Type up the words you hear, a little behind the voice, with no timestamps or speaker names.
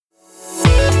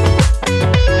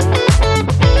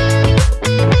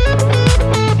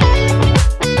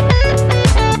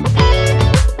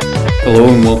Hello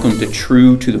and welcome to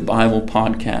True to the Bible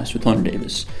podcast with Hunter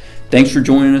Davis. Thanks for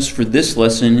joining us for this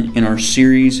lesson in our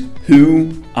series,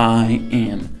 Who I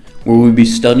Am, where we'll be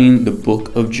studying the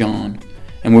book of John,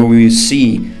 and where we will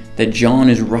see that John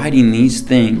is writing these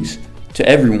things to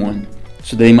everyone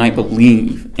so they might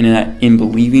believe, and that in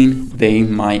believing they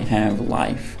might have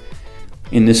life.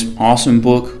 In this awesome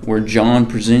book where John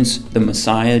presents the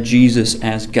Messiah, Jesus,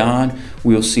 as God,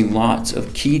 we'll see lots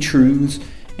of key truths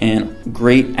and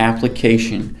great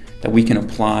application that we can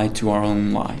apply to our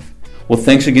own life. Well,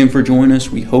 thanks again for joining us.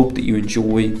 We hope that you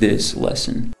enjoy this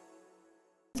lesson.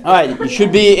 All right, you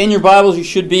should be in your Bibles. You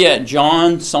should be at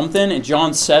John something. And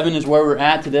John 7 is where we're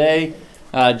at today.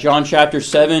 John chapter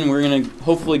 7. We're going to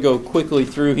hopefully go quickly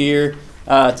through here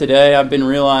today. I've been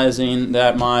realizing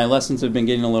that my lessons have been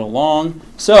getting a little long,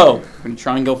 so I'm going to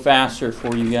try and go faster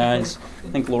for you guys. I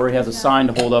think Lori has a sign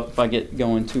to hold up if I get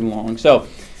going too long. So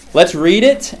let's read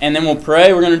it, and then we'll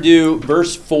pray. We're going to do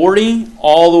verse 40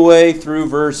 all the way through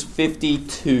verse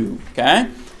 52, okay?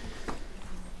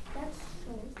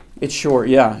 It's short,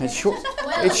 yeah. It's short.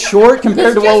 It's short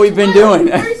compared to what we've been doing.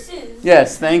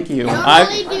 Yes, thank you.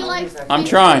 I'm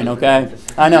trying, okay?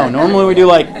 I know. Normally we do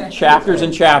like chapters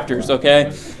and chapters,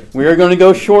 okay? We are going to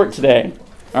go short today.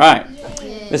 All right.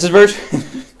 This is verse...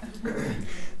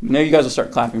 Now you guys will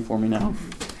start clapping for me now.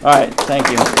 All right, thank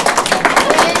you.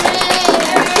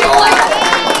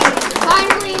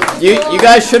 You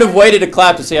guys should have waited to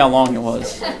clap to see how long it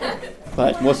was.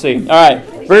 But we'll see. All right,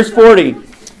 verse 40.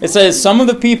 It says, "Some of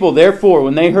the people, therefore,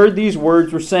 when they heard these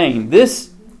words, were saying,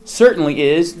 'This certainly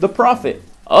is the prophet.'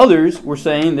 Others were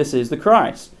saying, 'This is the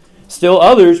Christ.' Still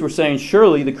others were saying,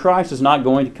 'Surely the Christ is not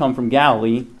going to come from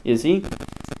Galilee, is he?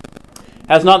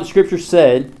 Has not the Scripture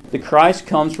said, the Christ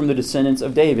comes from the descendants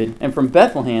of David, and from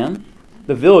Bethlehem,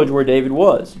 the village where David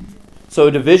was?' So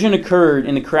a division occurred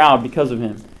in the crowd because of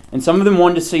him. And some of them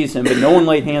wanted to seize him, but no one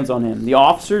laid hands on him. The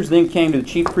officers then came to the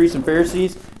chief priests and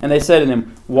Pharisees, and they said to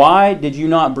them, 'Why did you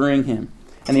not bring him?'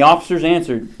 And the officers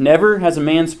answered, 'Never has a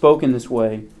man spoken this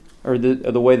way, or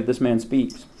the way that this man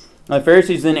speaks.' And the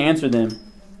Pharisees then answered them,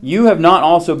 'You have not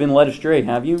also been led astray,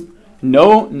 have you?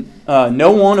 No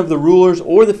one of the rulers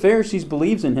or the Pharisees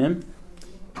believes in him.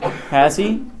 Has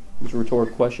he?' It's a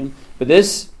rhetorical question. But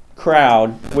this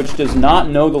crowd, which does not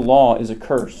know the law, is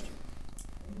accursed."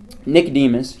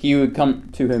 Nicodemus, he who had come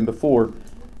to him before,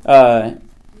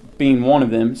 being one of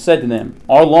them, said to them,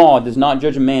 "Our law does not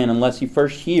judge a man unless he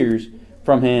first hears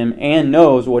from him and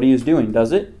knows what he is doing,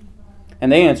 does it?"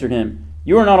 And they answered him,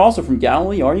 "You are not also from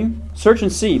Galilee, are you? Search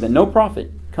and see that no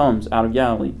prophet comes out of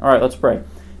Galilee." All right, let's pray.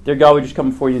 Dear God, we just come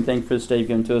before you and thank you for this day you've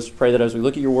given to us. Pray that as we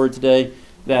look at your word today,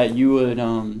 that you would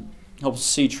help us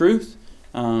see truth.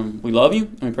 We love you,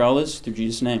 and we pray all this through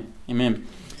Jesus' name. Amen.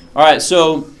 All right,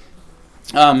 so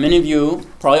many of you,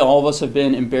 probably all of us, have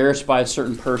been embarrassed by a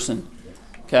certain person.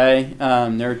 Okay?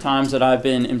 There are times that I've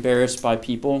been embarrassed by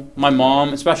people. My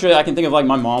mom, especially, I can think of like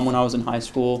my mom when I was in high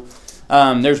school.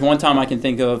 There's one time I can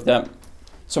think of that.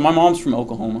 So my mom's from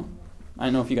Oklahoma. I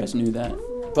don't know if you guys knew that,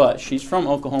 but she's from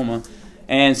Oklahoma.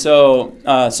 And so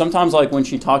sometimes like when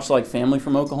she talks to like family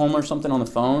from Oklahoma or something on the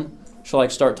phone, she'll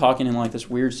like start talking in like this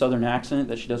weird southern accent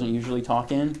that she doesn't usually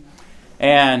talk in.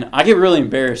 And I get really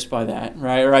embarrassed by that,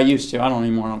 right? Or I used to. I don't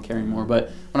anymore. I don't care anymore. But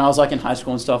when I was like in high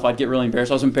school and stuff, I'd get really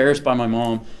embarrassed. I was embarrassed by my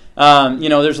mom.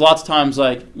 There's lots of times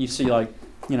like you see like,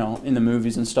 in the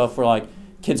movies and stuff where like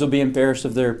kids will be embarrassed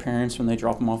of their parents when they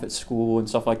drop them off at school and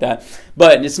stuff like that.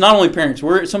 But it's not only parents.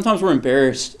 Sometimes we're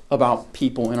embarrassed about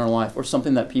people in our life or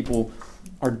something that people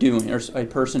are doing or a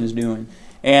person is doing.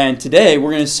 And today we're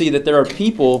going to see that there are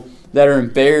people that are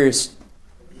embarrassed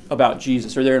about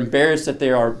Jesus, or they're embarrassed that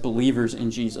they are believers in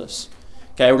Jesus.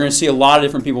 Okay, we're going to see a lot of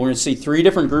different people. We're going to see 3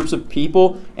 different groups of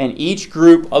people, and each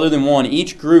group, other than one,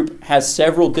 each group has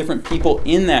several different people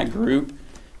in that group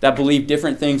that believe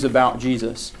different things about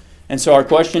Jesus. And so our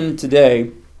question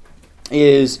today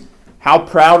is, how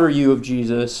proud are you of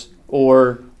Jesus,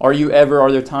 or are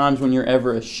there times when you're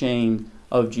ever ashamed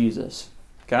of Jesus?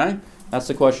 Okay, that's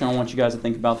the question I want you guys to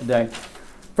think about today.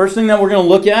 First thing that we're going to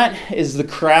look at is the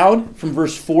crowd from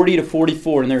verse 40 to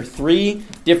 44. And there are 3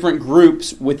 different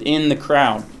groups within the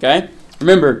crowd. Okay?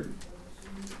 Remember,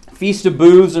 Feast of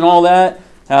Booths and all that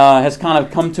has kind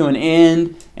of come to an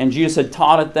end. And Jesus had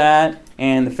taught at that.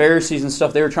 And the Pharisees and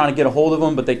stuff, they were trying to get a hold of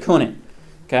him, but they couldn't.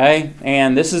 Okay?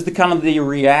 And this is the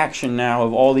reaction now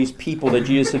of all these people that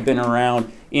Jesus had been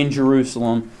around in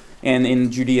Jerusalem and in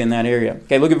Judea in that area.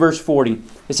 Okay, look at verse 40.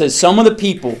 It says, "Some of the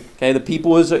people," okay, the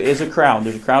people is a crowd.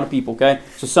 There's a crowd of people, okay?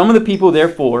 So some of the people,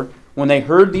 therefore, when they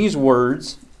heard these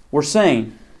words, were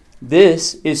saying,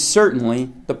 "This is certainly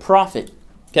the prophet."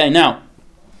 Okay, now,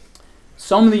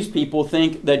 some of these people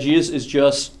think that Jesus is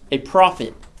just a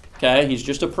prophet. Okay, he's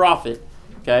just a prophet.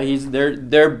 Okay,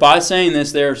 they're by saying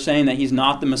this, they're saying that he's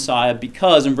not the Messiah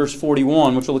because in verse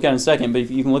 41, which we'll look at in a second, but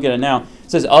if you can look at it now, it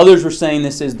says others were saying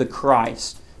this is the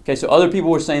Christ. Okay, so other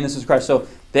people were saying this is Christ. So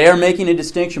they are making a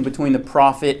distinction between the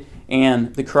prophet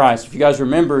and the Christ. If you guys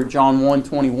remember John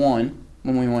 1:21,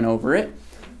 when we went over it,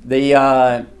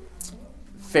 the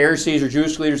Pharisees or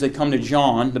Jewish leaders, they come to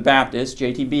John the Baptist,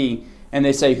 JTB, and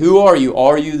they say, "Who are you?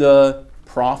 Are you the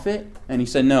prophet?" And he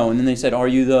said, "No." And then they said, "Are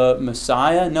you the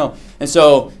Messiah?" "No." And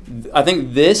so I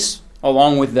think this,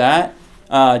 along with that,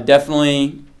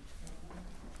 definitely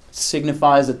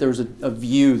signifies that there was a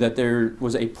view that there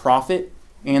was a prophet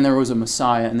and there was a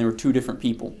Messiah, and there were two different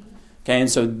people. Okay, and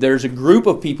so there's a group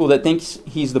of people that think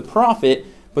he's the prophet,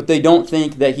 but they don't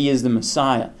think that he is the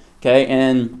Messiah. Okay,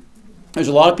 and there's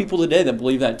a lot of people today that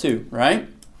believe that too, right?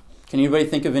 Can anybody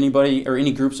think of anybody or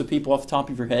any groups of people off the top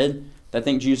of your head that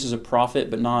think Jesus is a prophet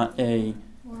but not a...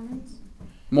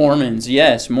 Mormons,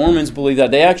 yes. Mormons believe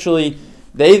that. They actually,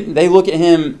 they look at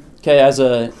him, okay, as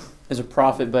a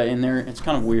prophet, but in there, it's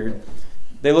kind of weird.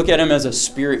 They look at him as a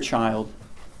spirit child.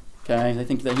 Okay, they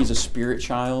think that he's a spirit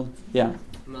child. Yeah.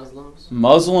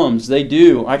 Muslims, they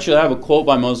do. Actually, I have a quote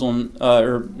by Muslim,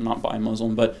 or not by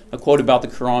Muslim, but a quote about the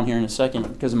Quran here in a second,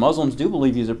 because Muslims do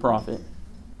believe he's a prophet.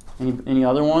 Any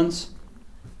other ones?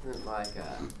 Like,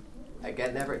 I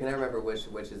can never remember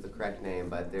which is the correct name,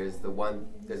 but there's the one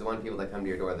people that come to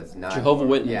your door that's not Jehovah's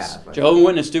Witness. Yeah, Jehovah's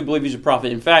Witness do believe he's a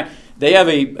prophet. In fact, they have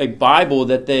a Bible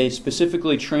that they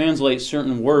specifically translate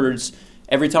certain words.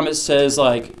 Every time it says,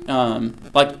 like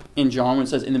in John, when it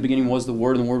says, "In the beginning was the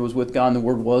Word, and the Word was with God, and the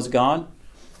Word was God,"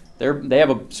 they have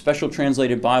a special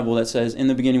translated Bible that says, "In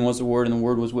the beginning was the Word, and the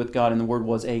Word was with God, and the Word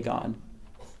was a God,"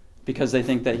 because they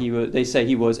think that they say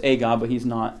he was a God, but he's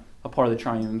not a part of the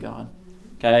triune God.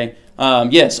 Okay.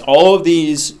 Yes, all of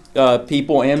these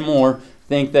people and more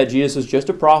think that Jesus is just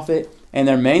a prophet, and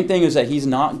their main thing is that he's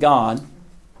not God.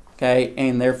 Okay,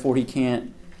 and therefore he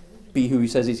can't be who he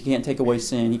says he can't take away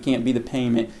sin. He can't be the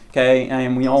payment. Okay,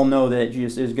 and we all know that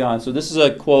Jesus is God. So this is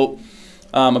a quote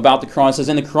about the Quran. It says,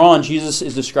 in the Quran, Jesus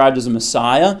is described as a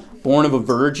Messiah, born of a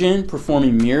virgin,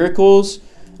 performing miracles,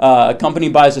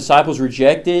 accompanied by his disciples,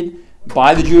 rejected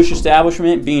by the Jewish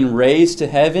establishment, being raised to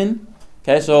heaven.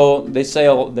 Okay, so they say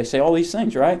all these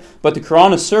things, right? But the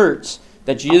Quran asserts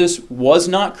that Jesus was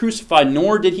not crucified,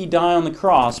 nor did he die on the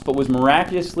cross, but was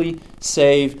miraculously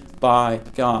saved by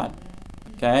God.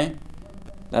 Okay?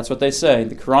 That's what they say.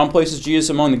 The Quran places Jesus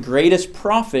among the greatest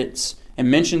prophets and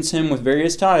mentions him with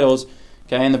various titles.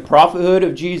 Okay, and the prophethood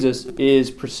of Jesus is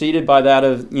preceded by that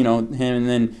of, him, and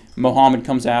then Muhammad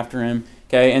comes after him.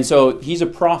 Okay, and so he's a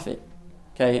prophet,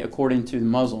 okay, according to the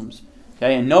Muslims.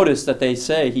 Okay, and notice that they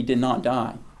say he did not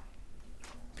die,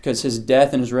 because his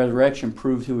death and his resurrection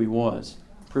proved who he was,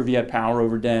 proved he had power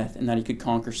over death, and that he could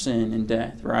conquer sin and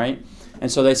death, right? And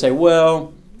so they say,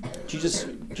 well, Jesus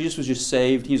was just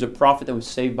saved. He's a prophet that was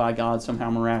saved by God somehow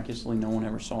miraculously. No one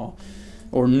ever saw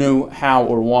or knew how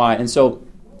or why. And so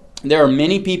there are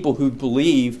many people who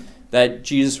believe that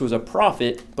Jesus was a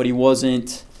prophet, but he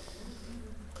wasn't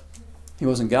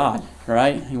God,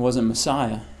 right? He wasn't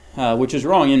Messiah, which is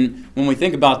wrong. And when we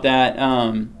think about that,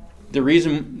 the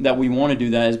reason that we want to do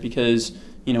that is because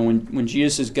when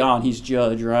Jesus is God, he's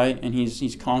judge, right? And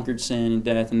he's conquered sin and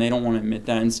death, and they don't want to admit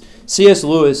that. And C.S.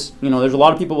 Lewis, there's a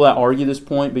lot of people that argue this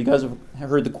point, but you guys have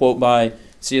heard the quote by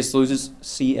C.S.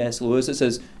 Lewis. It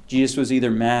says, Jesus was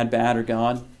either mad, bad, or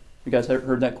God. You guys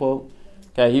heard that quote?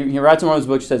 Okay, he writes in one of his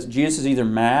books, he says, Jesus is either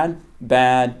mad,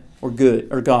 bad, or good,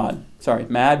 or God. Sorry,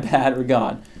 mad, bad, or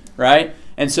God, right?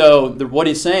 And so what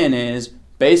he's saying is,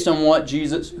 based on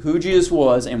who Jesus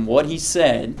was and what he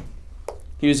said,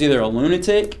 he was either a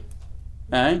lunatic,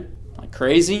 okay, like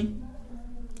crazy,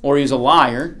 or he was a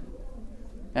liar,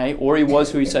 okay, or he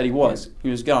was who he said he was. He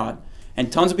was God.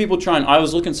 And tons of people I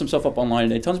was looking some stuff up online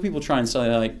today, tons of people try and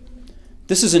say,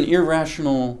 this is an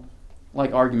irrational,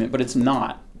 argument, but it's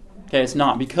not. Okay, it's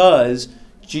not, because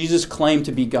Jesus claimed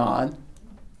to be God,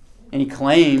 and he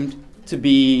claimed to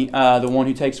be the one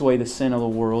who takes away the sin of the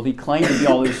world. He claimed to be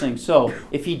all those things. So,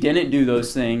 if he didn't do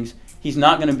those things, he's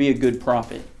not going to be a good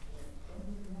prophet.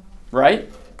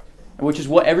 Right? Which is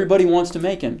what everybody wants to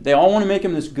make him. They all want to make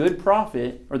him this good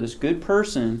prophet or this good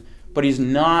person, but he's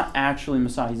not actually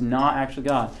Messiah. He's not actually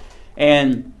God.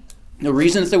 And the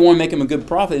reason that they want to make him a good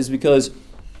prophet is because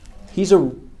he's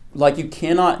you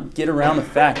cannot get around the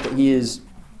fact that he is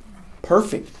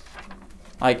perfect.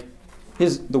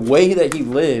 The way that he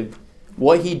lived,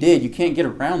 what he did, you can't get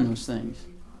around those things.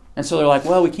 And so they're like,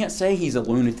 well, we can't say he's a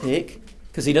lunatic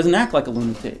because he doesn't act like a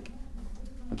lunatic.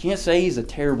 We can't say he's a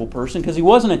terrible person because he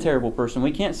wasn't a terrible person.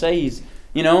 We can't say he's,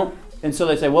 And so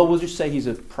they say, well, we'll just say he's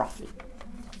a prophet.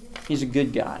 He's a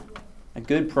good guy, a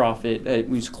good prophet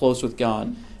who's close with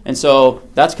God. And so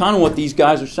that's kind of what these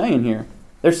guys are saying here.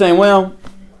 They're saying, well,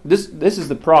 this is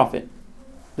the prophet.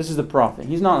 This is the prophet.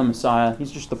 He's not the Messiah.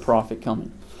 He's just the prophet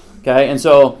coming. Okay, and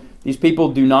so these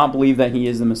people do not believe that he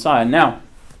is the Messiah. Now,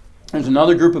 there's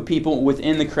another group of people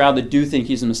within the crowd that do think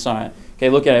he's the Messiah. Okay,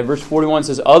 look at it. Verse 41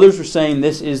 says, others are saying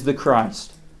this is the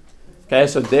Christ. Okay,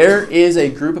 so there is a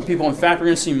group of people. In fact, we're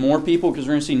going to see more people because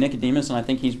we're going to see Nicodemus, and I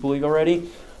think he's believed already.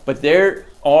 But there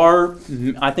are,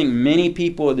 I think, many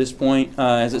people at this point,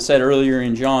 as it said earlier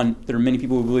in John, there are many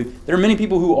people who believe. There are many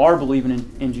people who are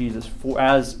believing in Jesus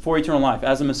for eternal life,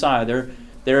 as the Messiah.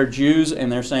 There are Jews,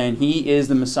 and they're saying he is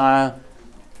the Messiah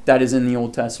that is in the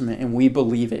Old Testament, and we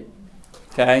believe it.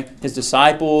 Okay, his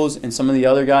disciples and some of the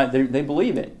other guys, they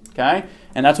believe it. Okay,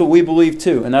 and that's what we believe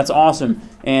too, and that's awesome.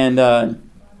 And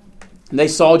they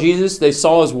saw Jesus, they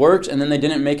saw his works, and then they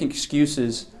didn't make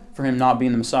excuses for him not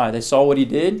being the Messiah. They saw what he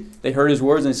did, they heard his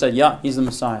words, and they said, yeah, he's the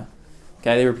Messiah.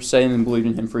 Okay, they were saying and believed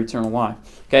in him for eternal life.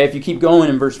 Okay, if you keep going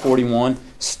in verse 41,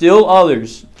 still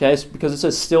others, okay, because it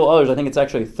says still others, I think it's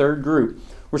actually a third group.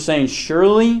 We're saying,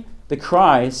 surely the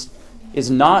Christ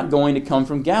is not going to come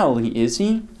from Galilee, is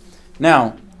he?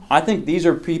 Now, I think these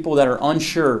are people that are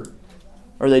unsure,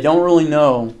 or they don't really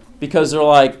know, because they're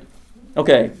like,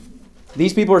 okay,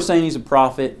 these people are saying he's a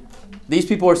prophet. These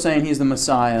people are saying he's the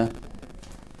Messiah.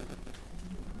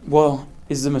 Well,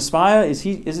 is the Messiah, is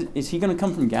he going to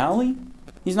come from Galilee?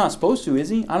 He's not supposed to, is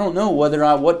he? I don't know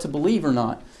what to believe or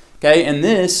not. Okay, and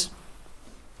this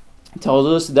tells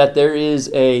us that there is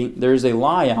a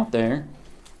lie out there.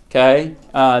 Okay,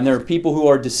 and there are people who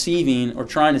are deceiving or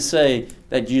trying to say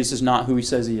that Jesus is not who he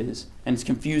says he is, and it's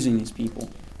confusing these people.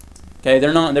 Okay,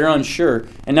 they're unsure.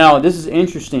 And now this is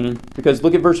interesting because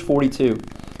look at verse 42.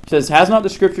 It says, has not the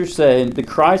scripture said the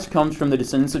Christ comes from the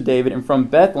descendants of David and from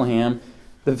Bethlehem,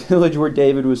 the village where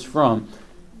David was from?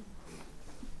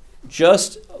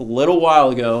 Just a little while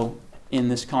ago in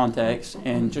this context,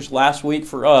 and just last week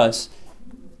for us,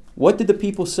 what did the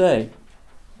people say?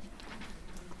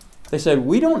 They said,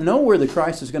 we don't know where the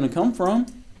Christ is going to come from.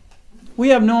 We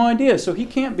have no idea, so he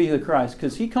can't be the Christ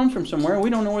because he comes from somewhere. We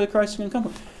don't know where the Christ is going to come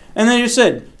from. And they just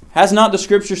said, has not the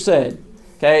scripture said?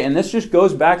 Okay, and this just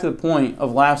goes back to the point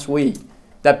of last week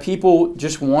that people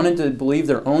just wanted to believe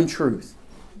their own truth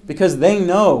because they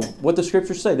know what the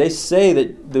scriptures say. They say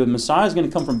that the Messiah is going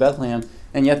to come from Bethlehem,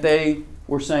 and yet they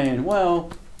were saying, well,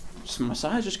 the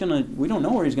Messiah's just going to, we don't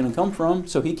know where he's going to come from,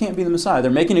 so he can't be the Messiah.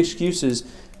 They're making excuses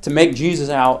to make Jesus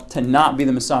out to not be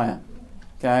the Messiah.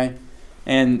 Okay?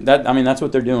 And that's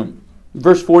what they're doing.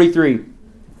 Verse 43.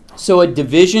 So a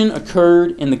division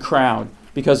occurred in the crowd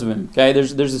because of him. Okay,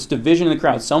 there's this division in the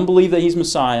crowd. Some believe that he's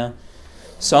Messiah.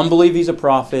 Some believe he's a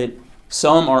prophet.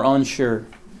 Some are unsure.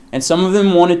 And some of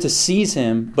them wanted to seize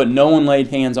him, but no one laid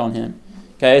hands on him.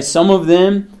 Okay, some of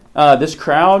them, this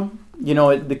crowd,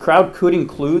 the crowd could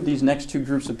include these next two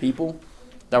groups of people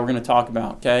that we're going to talk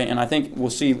about. Okay, and I think we'll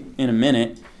see in a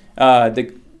minute,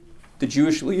 the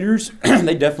Jewish leaders,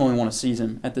 they definitely want to seize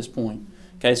him at this point.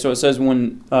 Okay, so it says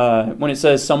when it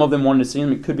says some of them wanted to see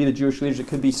him, it could be the Jewish leaders, it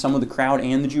could be some of the crowd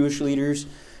and the Jewish leaders,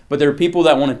 but there are people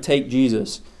that want to take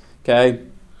Jesus, okay,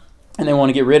 and they want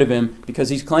to get rid of him because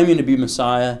he's claiming to be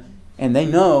Messiah, and they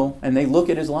know, and they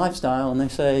look at his lifestyle, and they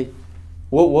say,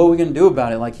 what are we going to do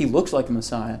about it? Like, he looks like a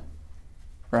Messiah,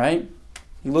 right?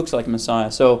 He looks like a Messiah.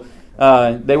 So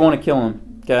they want to kill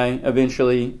him, okay?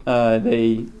 Eventually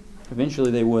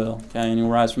they will, okay, and he'll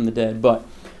rise from the dead, but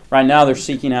right now, they're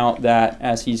seeking out that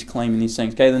as he's claiming these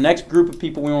things. Okay, the next group of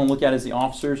people we want to look at is the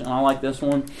officers, and I like this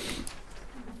one.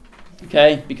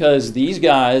 Okay, because these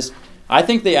guys, I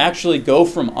think they actually go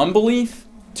from unbelief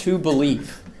to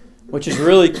belief, which is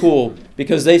really cool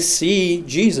because they see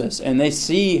Jesus and they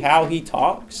see how he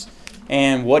talks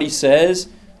and what he says.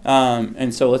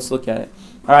 And so let's look at it.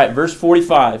 All right, verse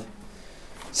 45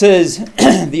 says,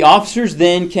 the officers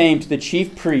then came to the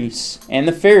chief priests and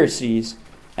the Pharisees,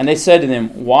 and they said to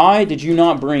them, why did you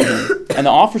not bring him? And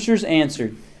the officers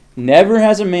answered, never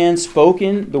has a man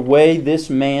spoken the way this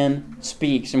man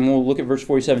speaks. And we'll look at verse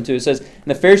 47 too. It says, and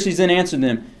the Pharisees then answered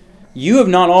them, you have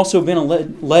not also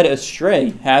been led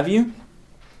astray, have you?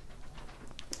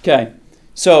 Okay,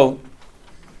 so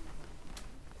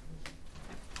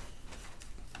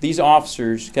these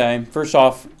officers, okay, first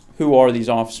off, who are these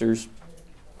officers?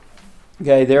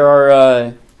 Okay, there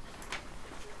are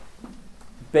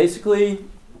basically,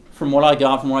 from what I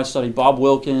got, from what I studied, Bob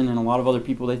Wilkin and a lot of other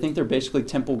people, they think they're basically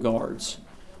temple guards.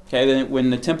 Okay, when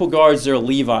the temple guards, they're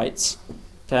Levites.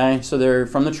 Okay, so they're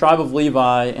from the tribe of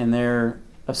Levi, and they're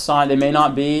assigned. They may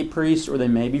not be priests or they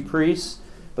may be priests,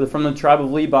 but they're from the tribe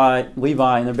of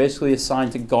Levi, and they're basically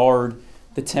assigned to guard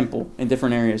the temple in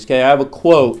different areas. Okay, I have a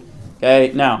quote.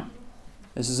 Okay, now,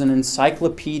 this is an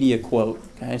encyclopedia quote.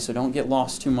 Okay, so don't get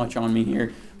lost too much on me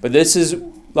here. But this is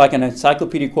like an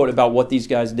encyclopedia quote about what these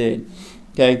guys did.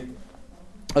 Okay,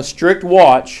 a strict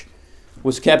watch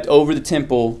was kept over the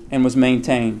temple and was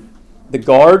maintained. The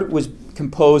guard was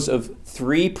composed of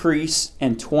 3 priests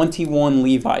and 21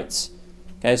 Levites.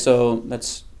 Okay, so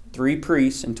that's 3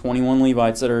 priests and 21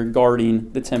 Levites that are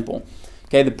guarding the temple.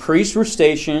 Okay, the priests were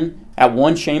stationed at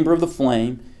one chamber of the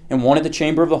flame, and one at the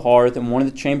chamber of the hearth, and one at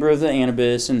the chamber of the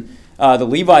Anubis, and the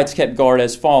Levites kept guard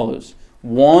as follows: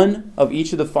 1 of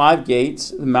each of the 5 gates,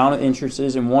 the mount of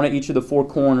entrances, and 1 at each of the 4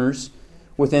 corners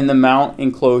within the mount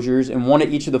enclosures, and 1 at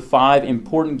each of the 5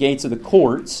 important gates of the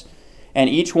courts, and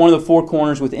each one of the 4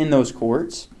 corners within those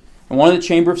courts, and 1 at the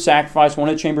chamber of sacrifice, 1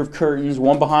 at the chamber of curtains,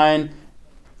 1 behind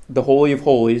the Holy of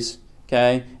Holies.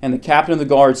 Okay, and the captain of the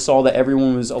guard saw that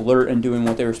everyone was alert and doing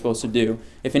what they were supposed to do.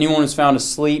 If anyone was found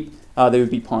asleep, they would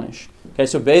be punished. Okay,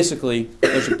 so basically,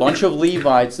 there's a bunch of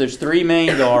Levites. There's 3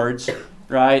 main guards,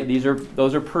 right?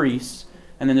 Those are priests,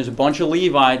 and then there's a bunch of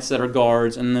Levites that are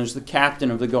guards, and there's the captain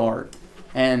of the guard.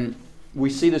 And we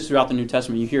see this throughout the New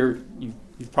Testament.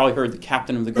 You've probably heard the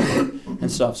captain of the guard and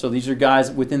stuff. So these are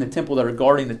guys within the temple that are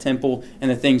guarding the temple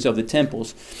and the things of the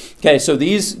temples. Okay, so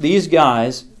these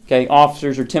guys, okay,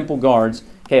 officers or temple guards,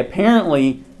 okay,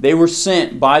 apparently they were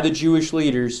sent by the Jewish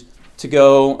leaders to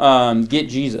go get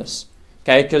Jesus.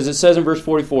 Okay, because it says in verse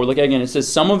 44, look again, it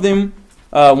says, some of them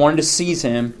wanted to seize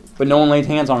him, but no one laid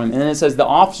hands on him. And then it says, the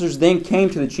officers then came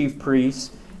to the chief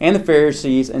priests and the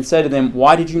Pharisees and said to them,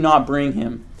 why did you not bring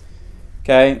him?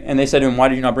 Okay, and they said to him, why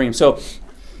did you not bring him? So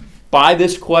by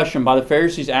this question, by the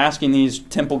Pharisees asking these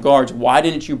temple guards, why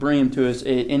didn't you bring him to us,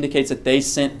 it indicates that they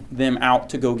sent them out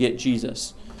to go get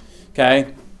Jesus.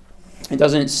 Okay, it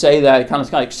doesn't say that. It kind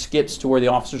of like skips to where the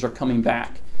officers are coming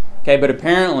back. Okay, but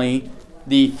apparently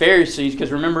the Pharisees, because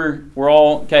remember,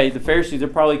 the Pharisees, they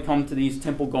probably come to these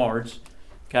temple guards,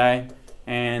 okay,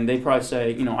 and they probably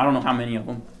say, I don't know how many of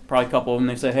them, probably a couple of them,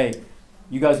 they say, hey,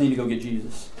 you guys need to go get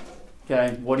Jesus.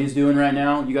 Okay, what he's doing right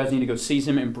now, you guys need to go seize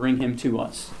him and bring him to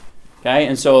us. Okay,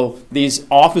 and so these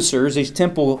officers, these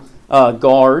temple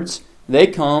guards, they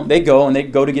go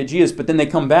to get Jesus, but then they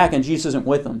come back and Jesus isn't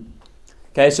with them.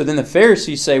 Okay, so then the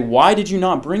Pharisees say, why did you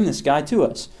not bring this guy to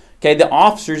us? Okay, the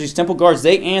officers, these temple guards,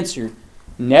 they answer,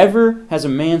 never has a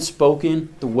man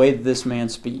spoken the way that this man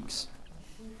speaks.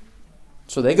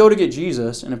 So they go to get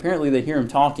Jesus, and apparently they hear him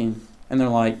talking, and they're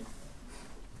like,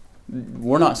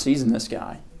 we're not seizing this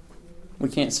guy. We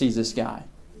can't seize this guy.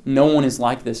 No one is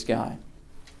like this guy.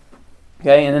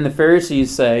 Okay, and then the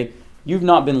Pharisees say, you've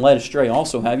not been led astray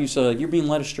also, have you? So you're being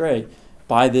led astray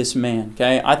by this man.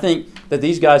 Okay, I think that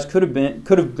these guys could have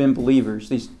been believers,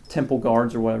 these temple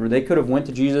guards or whatever. They could have went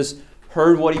to Jesus,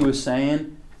 heard what he was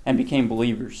saying, and became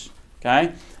believers.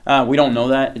 Okay, we don't know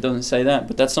that. It doesn't say that,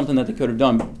 but that's something that they could have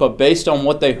done. But based on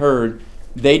what they heard,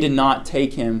 they did not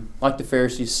take him like the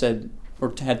Pharisees said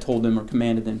or had told them or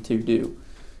commanded them to do.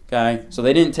 Okay, so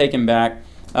they didn't take him back.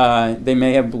 They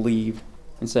may have believed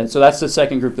and said. So that's the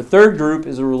second group. The third group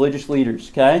is the religious leaders.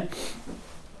 Okay.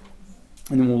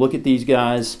 And then we'll look at these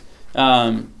guys.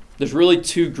 There's really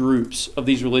 2 groups of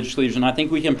these religious leaders, and I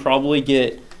think we can probably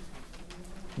get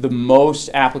the most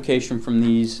application from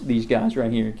these guys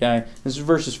right here. Okay, this is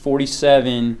verses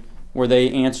 47 where they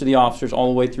answer the officers all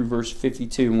the way through verse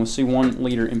 52, and we'll see one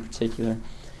leader in particular.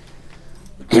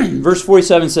 Verse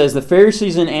 47 says, the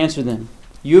Pharisees then answered them,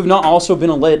 you have not also been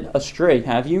led astray,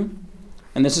 have you?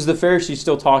 And this is the Pharisees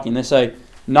still talking. They say,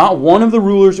 not one of the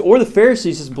rulers or the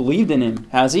Pharisees has believed in him,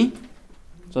 has he?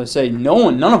 So they say,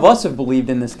 none of us have believed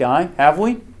in this guy, have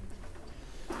we?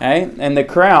 Okay, and the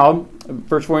crowd,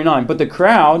 verse 49, but the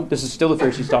crowd, this is still the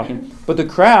Pharisees talking, but the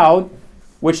crowd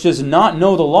which does not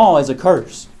know the law is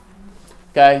accursed.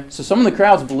 Okay, so some of the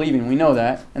crowd's believing, we know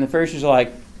that, and the Pharisees are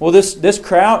like, well, this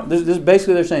crowd, this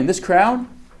basically they're saying, this crowd,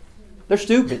 they're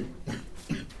stupid.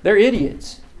 They're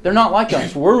idiots. They're not like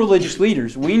us. We're religious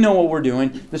leaders. We know what we're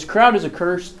doing. This crowd is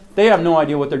accursed. They have no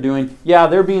idea what they're doing. Yeah,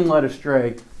 they're being led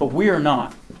astray, but we are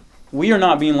not. We are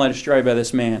not being led astray by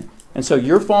this man. And so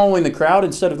you're following the crowd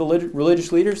instead of the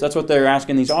religious leaders? That's what they're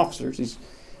asking these officers, these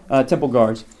temple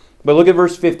guards. But look at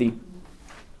verse 50.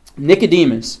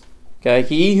 Nicodemus, okay,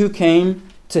 he who came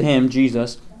to him,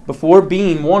 Jesus, before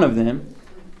being one of them,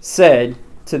 said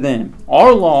to them,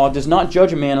 our law does not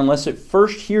judge a man unless it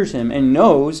first hears him and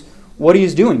knows what he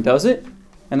is doing, does it?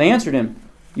 And they answered him,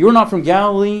 you are not from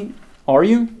Galilee, are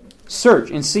you?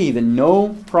 Search and see that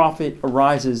no prophet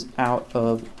arises out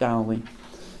of Galilee.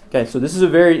 Okay, so this is a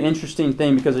very interesting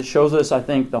thing because it shows us, I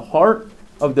think, the heart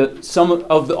of a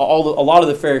lot of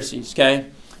the Pharisees. Okay,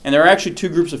 and there are actually two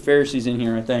groups of Pharisees in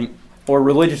here, I think, or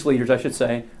religious leaders, I should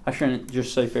say. I shouldn't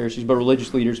just say Pharisees, but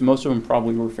religious leaders. Most of them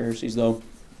probably were Pharisees, though.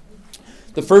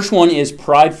 The first one is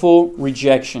prideful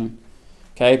rejection.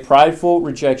 Okay, prideful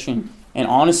rejection, and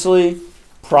honestly,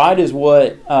 pride is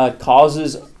what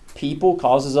causes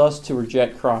us to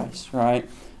reject Christ, right?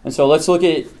 And so let's look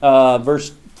at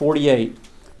verse 48.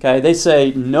 Okay, they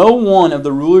say, no one of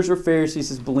the rulers or Pharisees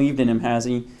has believed in him, has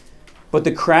he? But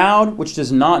the crowd, which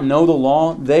does not know the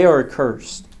law, they are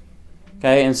accursed.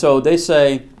 Okay, and so they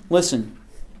say, listen,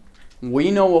 we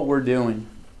know what we're doing.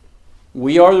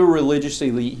 We are the religious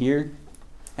elite here.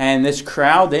 And this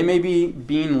crowd, they may be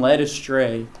being led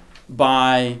astray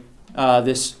by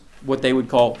this, what they would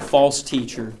call false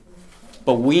teacher.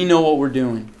 But we know what we're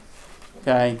doing.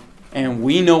 Okay, and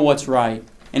we know what's right.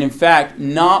 And in fact,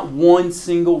 not one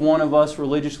single one of us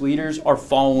religious leaders are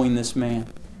following this man.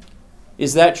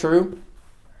 Is that true?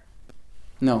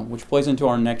 No, which plays into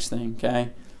our next thing,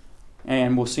 okay?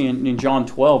 And we'll see in John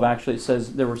 12, actually, it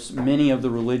says there were many of the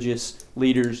religious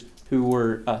leaders who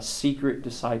were secret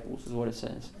disciples, is what it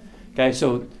says. Okay,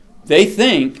 so they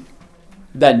think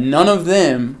that none of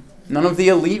the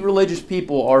elite religious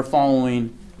people are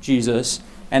following Jesus.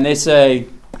 And they say,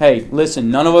 hey, listen,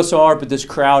 none of us are, but this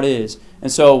crowd is.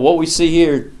 And so what we see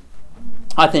here,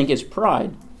 I think, is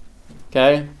pride.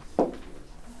 Okay?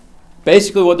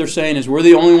 Basically what they're saying is we're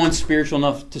the only ones spiritual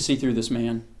enough to see through this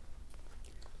man.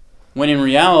 When in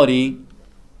reality,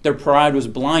 their pride was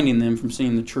blinding them from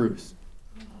seeing the truth.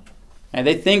 And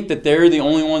they think that they're the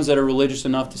only ones that are religious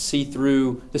enough to see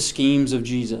through the schemes of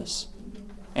Jesus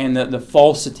and the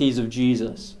falsities of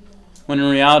Jesus. When in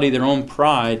reality, their own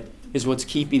pride is what's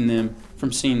keeping them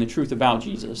from seeing the truth about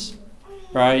Jesus.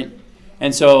 Right?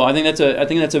 And so I think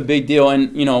that's a big deal.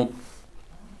 And, you know,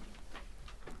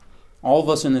 all of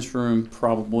us in this room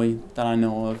probably that I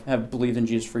know of have believed in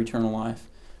Jesus for eternal life.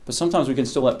 But sometimes we can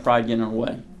still let pride get in our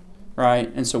way.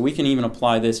 Right? And so we can even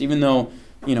apply this, even though,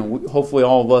 you know, hopefully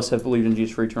all of us have believed in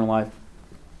Jesus for eternal life.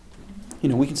 You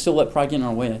know, we can still let pride get in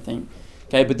our way, I think.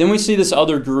 Okay, but then we see this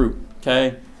other group,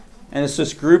 okay? And it's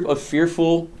this group of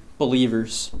fearful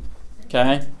believers,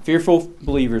 okay? Fearful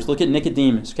believers. Look at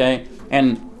Nicodemus, okay?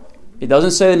 And it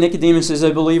doesn't say that Nicodemus is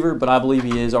a believer, but I believe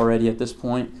he is already at this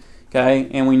point, okay?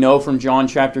 And we know from John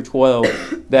chapter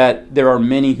 12 that there are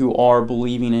many who are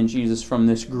believing in Jesus from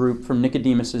this group, from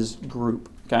Nicodemus's group,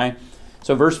 okay?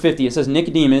 So verse 50, it says,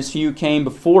 Nicodemus, who came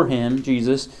before him,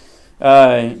 Jesus,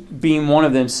 being one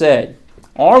of them, said,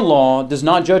 our law does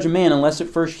not judge a man unless it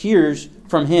first hears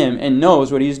from him and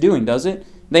knows what he is doing, does it?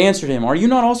 They answered him, are you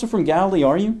not also from Galilee,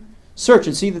 are you? Search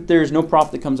and see that there is no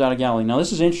prophet that comes out of Galilee. Now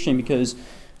this is interesting because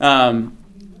I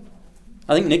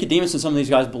think Nicodemus and some of these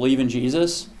guys believe in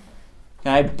Jesus,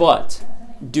 okay? But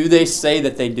do they say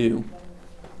that they do?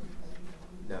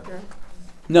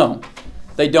 No,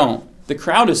 they don't. The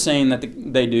crowd is saying that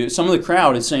they do. Some of the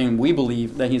crowd is saying we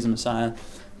believe that he's the Messiah.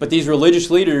 But these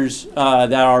religious leaders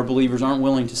that are believers aren't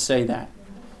willing to say that.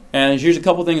 And here's a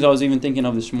couple things I was even thinking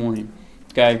of this morning.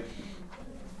 Okay,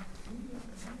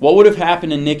 what would have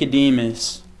happened to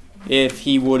Nicodemus if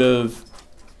he would have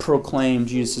proclaimed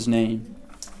Jesus' name?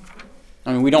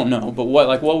 I mean, we don't know, but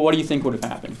what do you think would have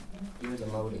happened? He was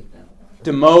demoted.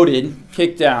 Demoted,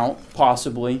 kicked out,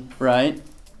 possibly, right?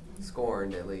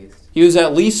 Scorned, at least. He was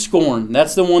at least scorned.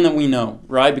 That's the one that we know,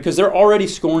 right? Because they're already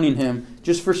scorning him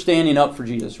just for standing up for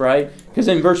Jesus, right? Because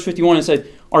in verse 51 it said,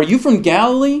 are you from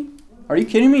Galilee? Are you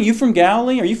kidding me? You from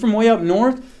Galilee? Are you from way up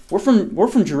north? We're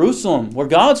from Jerusalem, where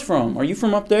God's from. Are you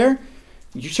from up there?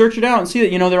 You search it out and see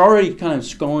that, they're already kind of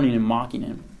scorning and mocking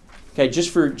him. Okay, just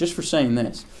for saying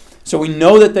this. So we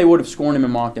know that they would have scorned him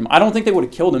and mocked him. I don't think they would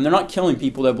have killed him. They're not killing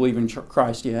people that believe in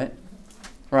Christ yet,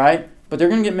 right? But they're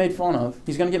going to get made fun of.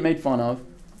 He's going to get made fun of.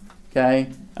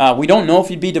 Okay, we don't know if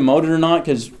he'd be demoted or not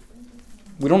because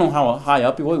we don't know how high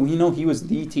up he was. We know he was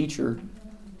the teacher.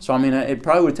 So, I mean, it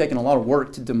probably would have taken a lot of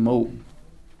work to demote,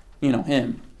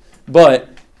 him. But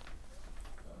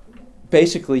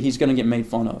basically, he's going to get made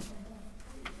fun of.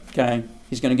 Okay,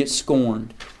 he's going to get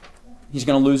scorned. He's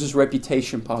going to lose his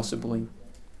reputation possibly.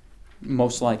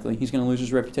 Most likely, he's going to lose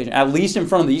his reputation. At least in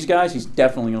front of these guys, he's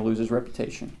definitely going to lose his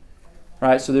reputation.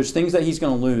 Right? So there's things that he's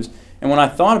going to lose. And when I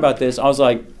thought about this, I was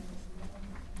like,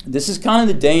 this is kind of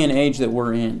the day and age that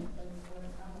we're in.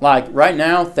 Like right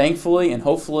now, thankfully and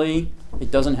hopefully it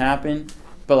doesn't happen,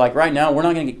 but like right now, we're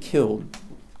not going to get killed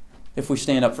if we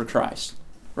stand up for Christ.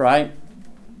 Right?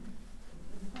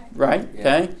 Right? Yeah.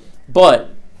 Okay?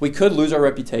 But we could lose our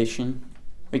reputation.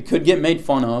 We could get made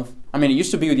fun of. I mean, it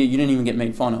used to be you didn't even get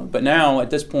made fun of. But now,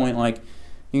 at this point, like,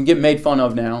 You can get made fun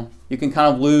of now. You can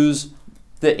kind of lose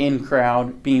the in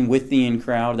crowd, being with the in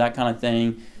crowd, that kind of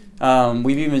thing.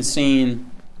 We've even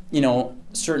seen,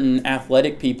 certain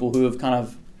athletic people who have kind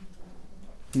of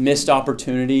missed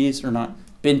opportunities or not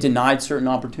been denied certain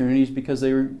opportunities because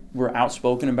they were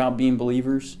outspoken about being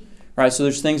believers. Right? So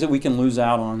there's things that we can lose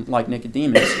out on, like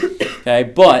Nicodemus. Okay,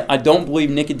 but I don't believe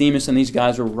Nicodemus and these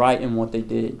guys were right in what they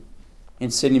did in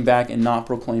sitting back and not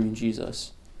proclaiming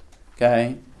Jesus.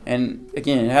 Okay, and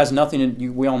again, it has nothing to.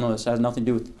 We all know this. It has nothing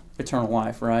to do with eternal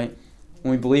life, right?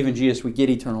 When we believe in Jesus, we get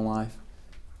eternal life.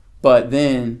 But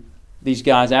then these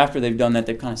guys, after they've done that,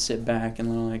 they kind of sit back and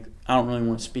they're like, I don't really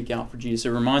want to speak out for Jesus.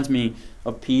 It reminds me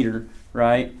of Peter,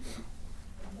 right?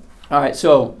 All right,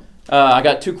 so I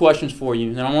got 2 questions for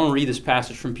you, and I want to read this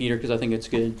passage from Peter because I think it's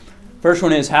good. First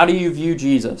one is, how do you view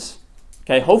Jesus?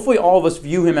 Okay, hopefully all of us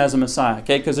view him as a Messiah,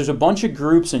 okay, because there's a bunch of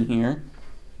groups in here,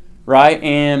 right?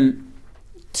 And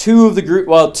 2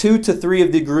 to 3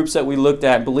 of the groups that we looked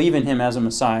at believe in him as a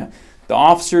Messiah. The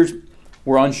officers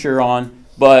we're unsure on,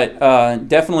 but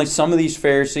definitely some of these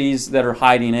Pharisees that are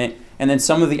hiding it, and then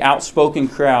some of the outspoken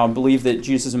crowd believe that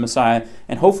Jesus is a Messiah,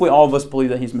 and hopefully all of us believe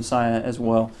that he's Messiah as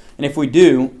well. And if we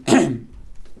do,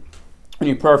 we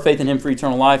need to put our faith in him for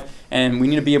eternal life, and we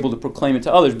need to be able to proclaim it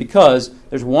to others, because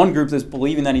there's one group that's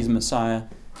believing that he's a Messiah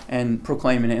and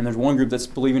proclaiming it, and there's one group that's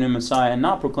believing in Messiah and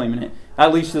not proclaiming it.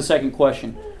 That leads to the second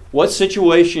question. What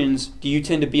situations do you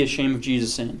tend to be ashamed of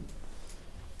Jesus in?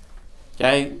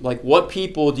 Okay, like what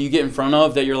people do you get in front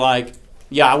of that you're like,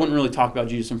 yeah, I wouldn't really talk about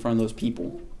Jesus in front of those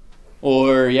people?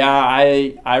 Or, yeah,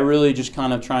 I really just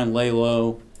kind of try and lay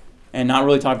low and not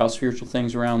really talk about spiritual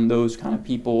things around those kind of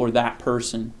people or that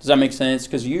person. Does that make sense?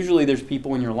 Because usually there's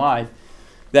people in your life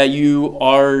that you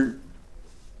are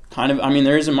kind of,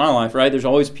 there is in my life, right? There's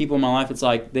always people in my life, it's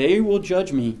like, they will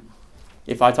judge me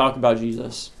if I talk about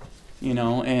Jesus,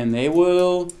 and they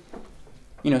will,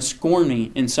 scorn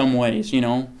me in some ways,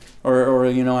 or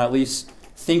at least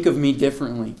think of me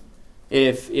differently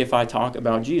if I talk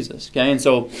about Jesus, okay? And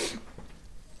so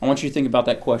I want you to think about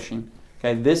that question,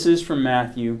 okay? This is from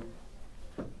Matthew.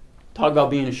 Talk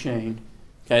about being ashamed.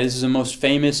 Okay, this is the most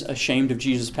famous ashamed of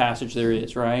Jesus passage there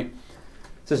is, right? It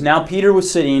says, now Peter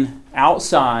was sitting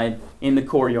outside in the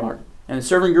courtyard, and the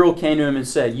servant girl came to him and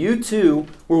said, you too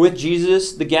were with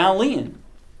Jesus the Galilean.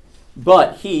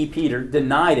 But he, Peter,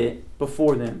 denied it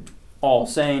before them all,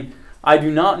 saying, I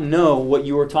do not know what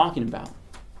you are talking about.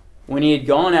 When he had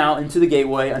gone out into the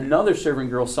gateway, another servant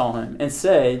girl saw him and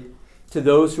said to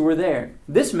those who were there,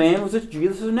 this man was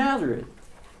Jesus of Nazareth.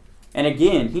 And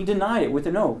again, he denied it with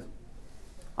an oath.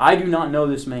 I do not know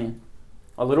this man.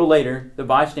 A little later, the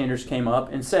bystanders came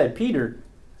up and said, he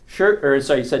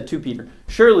said to Peter,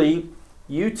 surely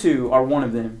you too are one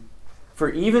of them. For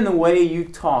even the way you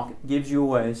talk gives you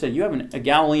away. He said, you have a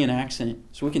Galilean accent,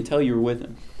 so we can tell you were with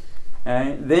him.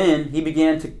 Okay? Then he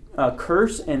began to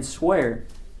curse and swear,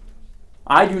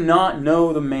 I do not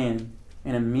know the man.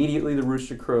 And immediately the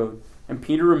rooster crowed. And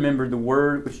Peter remembered the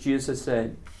word which Jesus had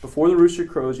said, before the rooster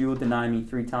crows, you will deny me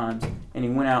 3 times. And he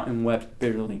went out and wept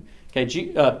bitterly. Okay,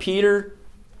 Peter's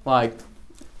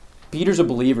a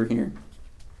believer here.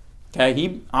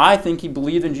 Okay, I think he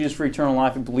believed in Jesus for eternal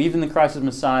life. He believed in the Christ as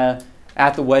Messiah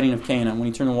at the wedding of Cana when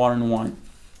he turned the water into wine.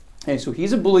 Okay, so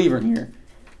he's a believer here.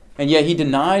 And yet he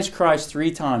denies Christ 3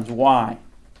 times. Why?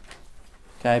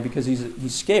 Okay, because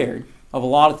he's scared of a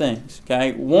lot of things.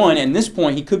 Okay, one, at this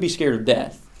point, he could be scared of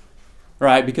death.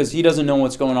 Right, because he doesn't know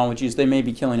what's going on with Jesus. They may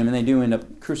be killing him, and they do end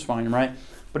up crucifying him, right?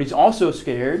 But he's also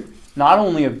scared, not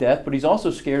only of death, but he's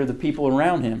also scared of the people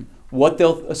around him, what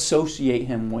they'll associate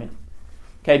him with.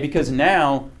 Okay, because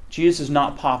now Jesus is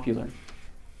not popular.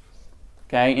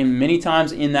 Okay, and many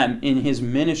times in his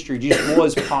ministry, Jesus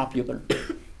was popular,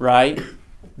 right?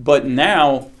 But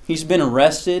now he's been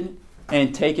arrested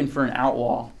and taken for an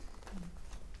outlaw,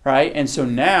 right? And so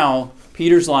now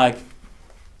Peter's like,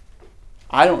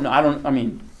 I don't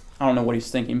know what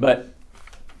he's thinking, but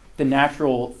the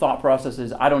natural thought process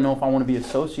is, I don't know if I want to be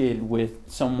associated with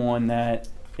someone that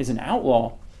is an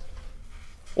outlaw.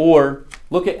 Or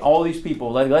look at all these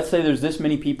people. Let's say there's this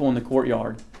many people in the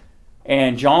courtyard,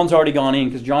 and John's already gone in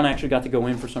because John actually got to go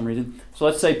in for some reason. So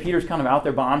let's say Peter's kind of out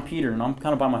there, but I'm Peter, and I'm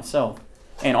kind of by myself.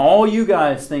 And all you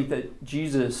guys think that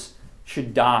Jesus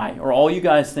should die, or all you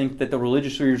guys think that the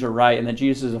religious leaders are right and that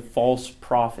Jesus is a false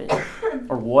prophet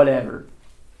or whatever.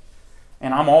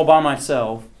 And I'm all by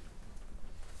myself.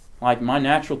 Like, my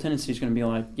natural tendency is going to be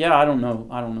like, yeah, I don't know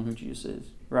who Jesus is,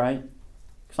 right?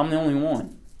 Because I'm the only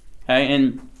one. Okay,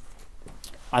 and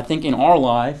I think in our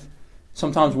life,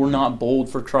 sometimes we're not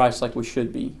bold for Christ like we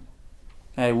should be.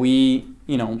 Okay,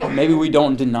 maybe we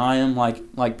don't deny him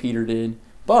like Peter did,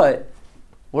 but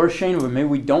We're ashamed of him. Maybe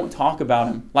we don't talk about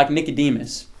him. Like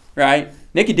Nicodemus, right?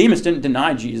 Nicodemus didn't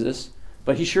deny Jesus,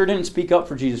 but he sure didn't speak up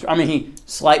for Jesus. I mean, he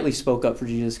slightly spoke up for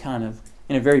Jesus, kind of,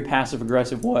 in a very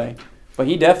passive-aggressive way. But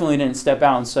he definitely didn't step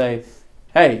out and say,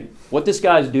 hey, what this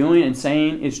guy's doing and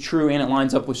saying is true and it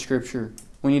lines up with Scripture.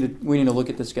 We need to look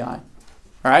at this guy.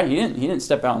 All right? He didn't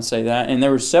step out and say that. And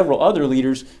there were several other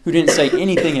leaders who didn't say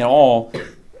anything at all.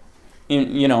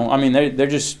 They're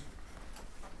just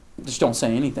don't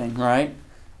say anything, right?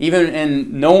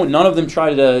 None of them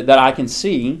tried to, that I can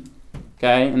see,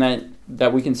 okay, and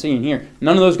that we can see in here.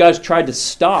 None of those guys tried to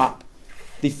stop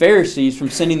the Pharisees from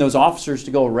sending those officers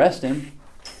to go arrest him,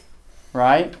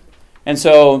 right? And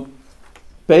so,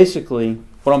 basically,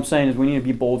 what I'm saying is we need to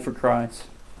be bold for Christ,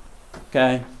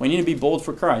 okay? We need to be bold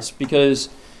for Christ because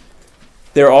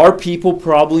there are people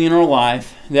probably in our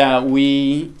life that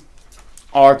we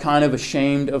are kind of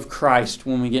ashamed of Christ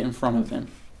when we get in front of them,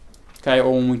 okay,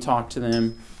 or when we talk to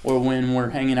them, or when we're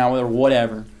hanging out with them, or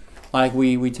whatever. Like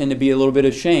we tend to be a little bit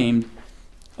ashamed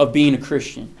of being a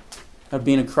Christian, of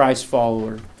being a Christ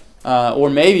follower. Or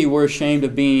maybe we're ashamed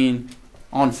of being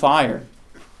on fire.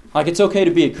 Like it's okay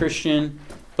to be a Christian,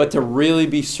 but to really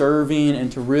be serving and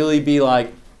to really be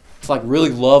really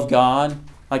love God,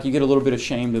 like you get a little bit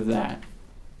ashamed of that.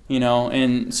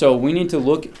 And so we need to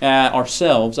look at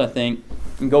ourselves, I think,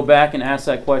 and go back and ask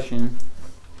that question.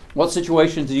 What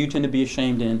situations do you tend to be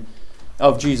ashamed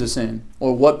of Jesus in?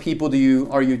 Or what people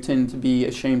are you tend to be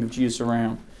ashamed of Jesus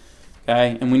around?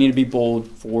 Okay? And we need to be bold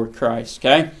for Christ.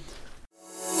 Okay?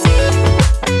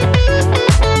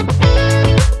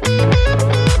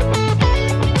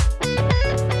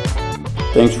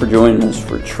 Thanks for joining us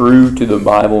for True to the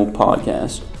Bible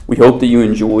podcast. We hope that you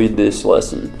enjoyed this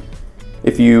lesson.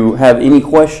 If you have any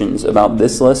questions about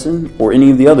this lesson or any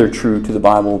of the other True to the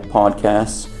Bible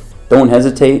podcasts, don't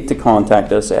hesitate to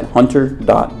contact us at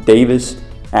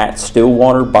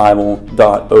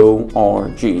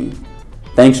hunter.davis@stillwaterbible.org.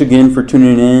 Thanks again for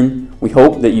tuning in. We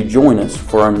hope that you join us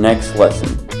for our next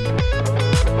lesson.